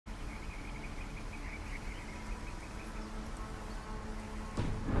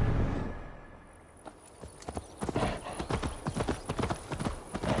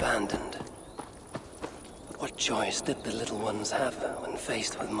abandoned. But what choice did the little ones have when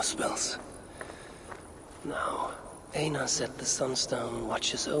faced with Muspels? Now, Aina said the Sunstone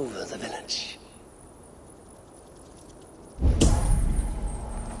watches over the village.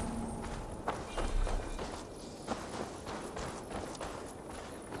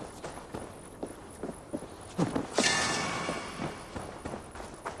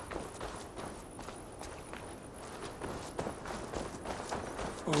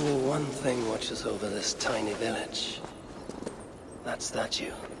 Only one thing watches over this tiny village. That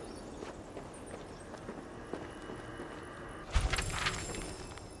statue.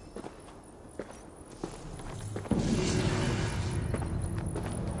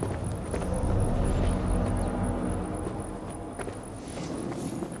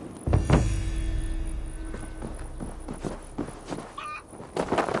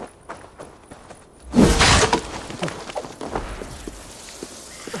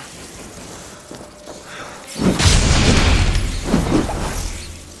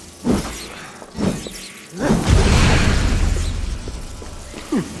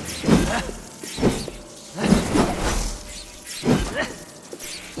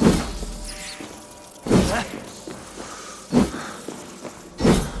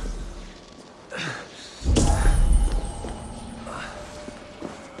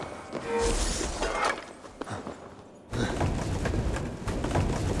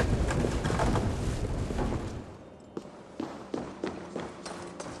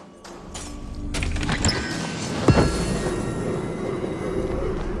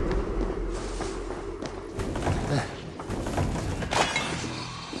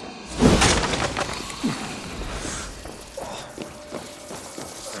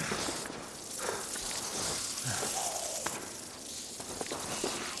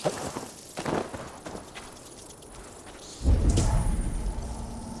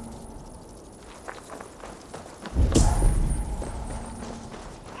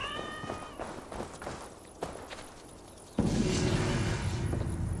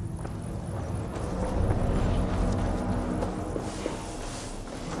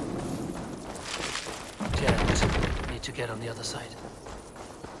 To get on the other side.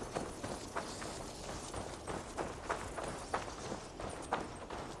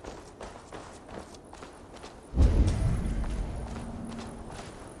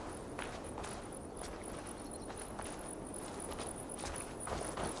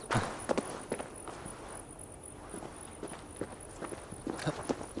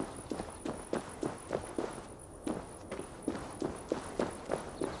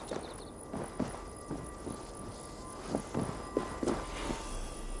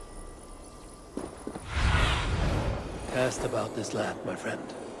 Asked about this lad, my friend.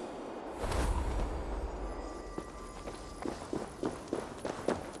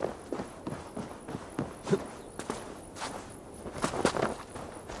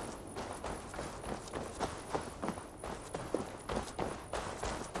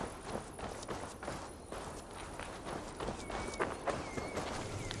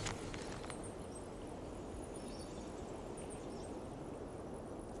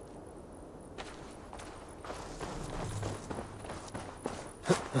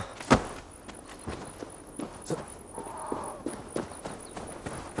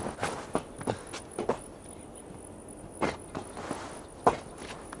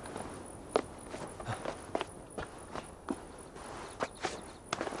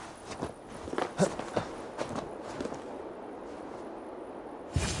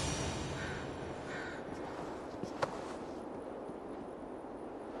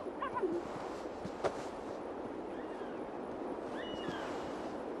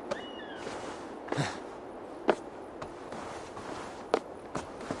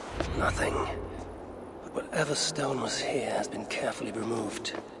 Nothing. But whatever stone was here has been carefully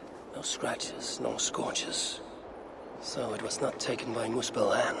removed. No scratches, no scorches. So it was not taken by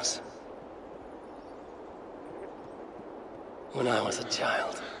Muspel hands. When I was a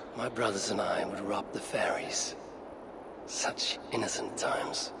child, my brothers and I would rob the fairies. Such innocent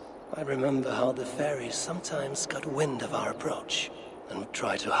times. I remember how the fairies sometimes got wind of our approach and would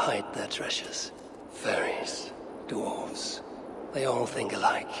try to hide their treasures. Fairies, dwarves, they all think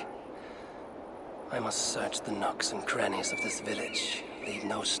alike. I must search the nooks and crannies of this village, leave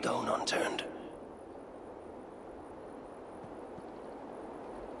no stone unturned.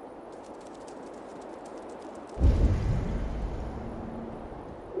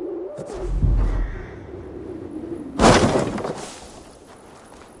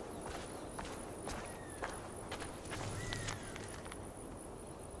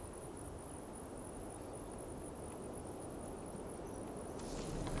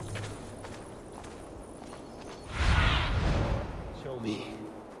 me.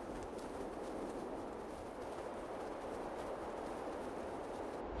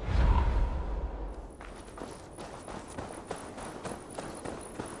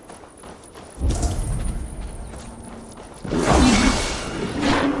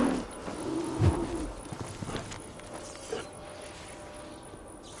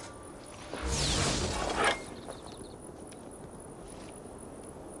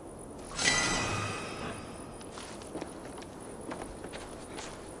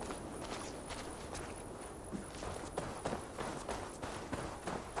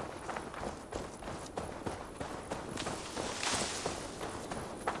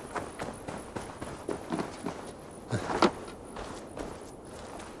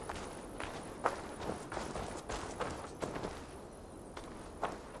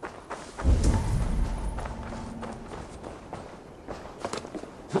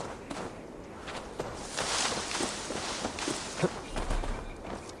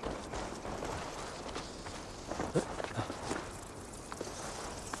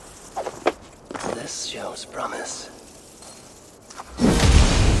 This shows promise.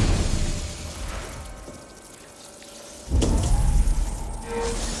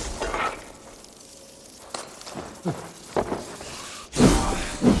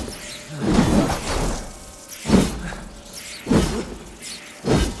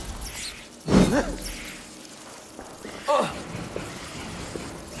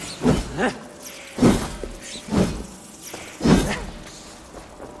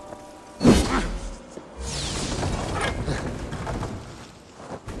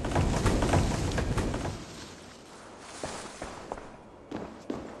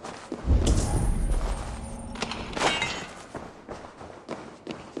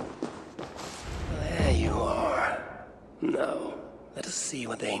 There you are. Now, let us see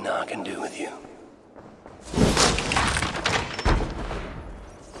what Einar can do with you.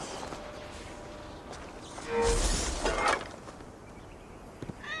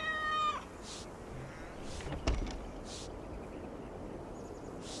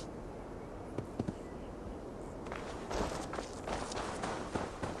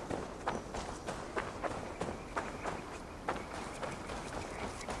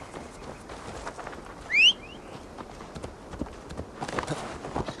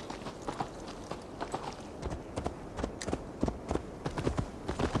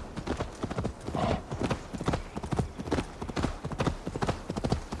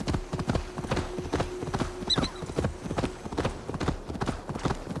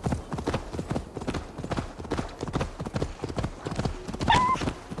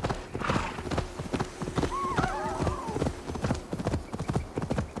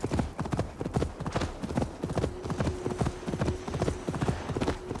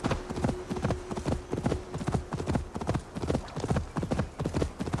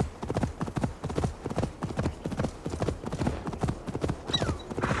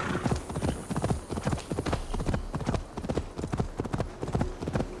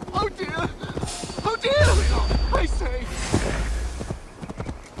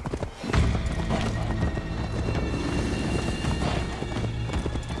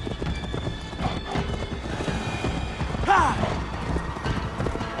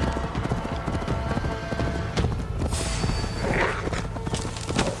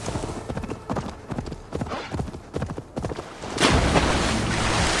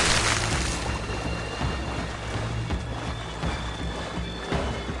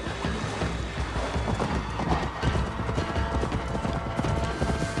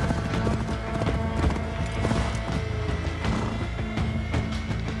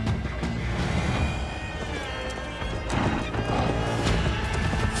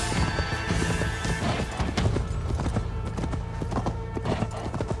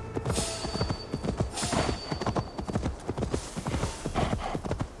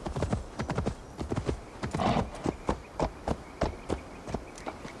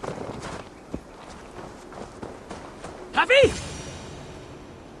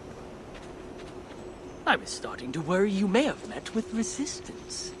 I was starting to worry you may have met with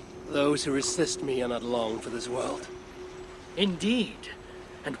resistance. Those who resist me are not long for this world. Indeed.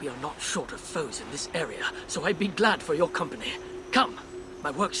 And we are not short of foes in this area, so I'd be glad for your company. Come,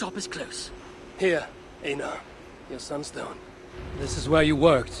 my workshop is close. Here, Einar, your Sunstone. This is where you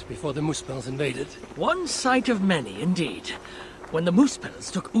worked before the Muspels invaded. One sight of many, indeed. When the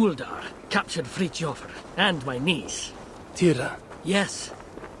Muspels took Uldar, captured Fritjofr, and my niece. Tira. Yes.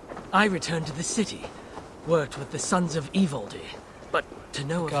 I returned to the city, worked with the Sons of Evaldi, but to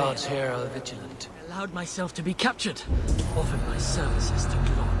no avail. Guards here are vigilant. I allowed myself to be captured, offered my services to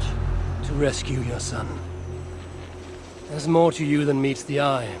Glodge. To rescue your son. There's more to you than meets the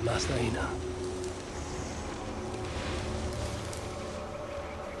eye, Master Ina.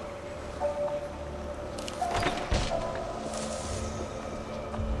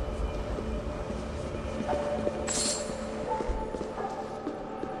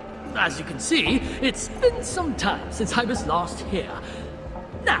 As you can see, it's been some time since I was last here.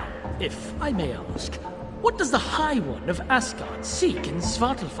 Now, if I may ask, what does the High One of Asgard seek in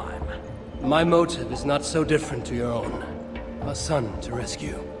Svartalfheim? My motive is not so different to your own. A son to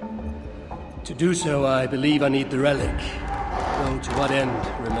rescue. To do so, I believe I need the relic, though to what end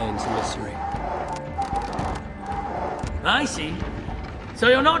remains a mystery. I see. So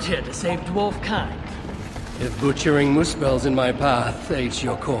you're not here to save dwarf kind. If butchering Muspel's in my path aids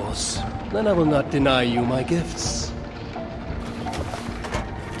your cause, then I will not deny you my gifts.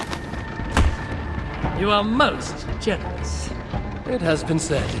 You are most generous. It has been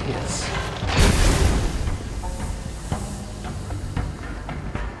said, yes.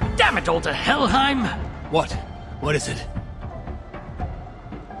 Damn it all to Helheim! What? What is it?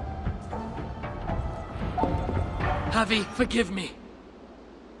 Javi, forgive me.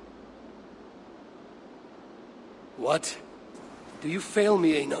 What? Do you fail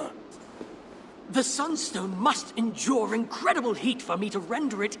me, Einar? The Sunstone must endure incredible heat for me to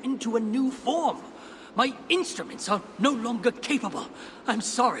render it into a new form. My instruments are no longer capable. I'm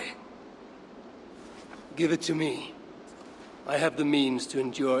sorry. Give it to me. I have the means to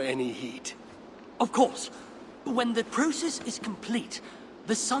endure any heat. Of course. When the process is complete,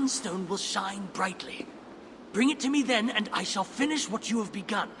 the Sunstone will shine brightly. Bring it to me then, and I shall finish what you have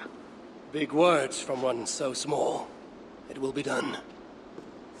begun. Big words from one so small. It will be done.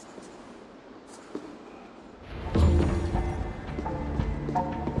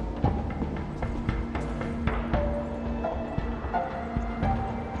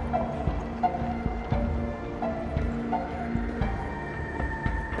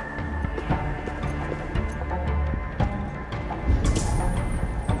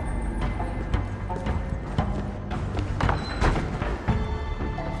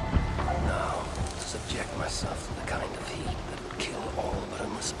 Myself to the kind of heat that would kill all but a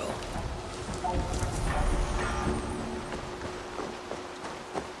Muspel.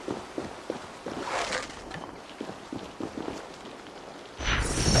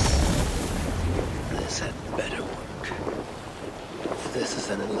 This had better work. If this is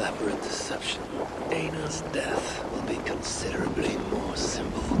an elaborate deception, Einar's death will be considerably more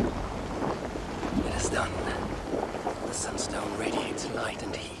simple. It is done. The Sunstone radiates light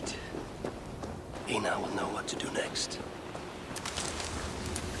and heat. Ina will know what to do next.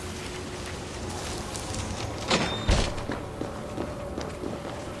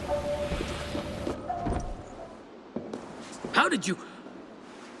 How did you...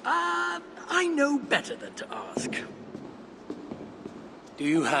 I know better than to ask. Do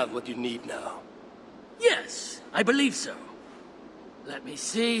you have what you need now? Yes, I believe so. Let me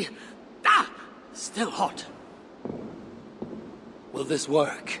see... Still hot. Will this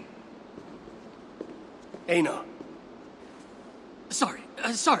work? Einar. Sorry.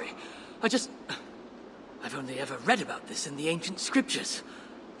 I've only ever read about this in the ancient scriptures.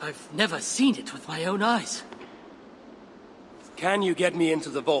 I've never seen it with my own eyes. Can you get me into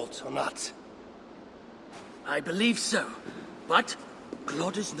the vault or not? I believe so. But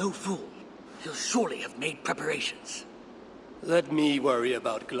Glod is no fool. He'll surely have made preparations. Let me worry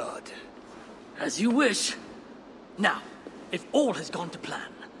about Glod. As you wish. Now, if all has gone to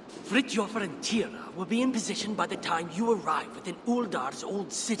plan, Fridtjofr and Tira will be in position by the time you arrive within Uldar's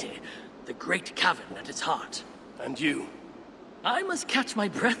old city, the great cavern at its heart. And you? I must catch my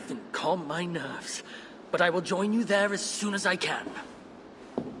breath and calm my nerves, but I will join you there as soon as I can.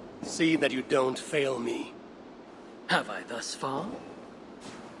 See that you don't fail me. Have I thus far?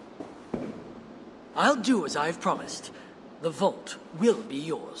 I'll do as I've promised. The vault will be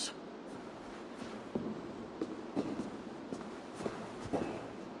yours.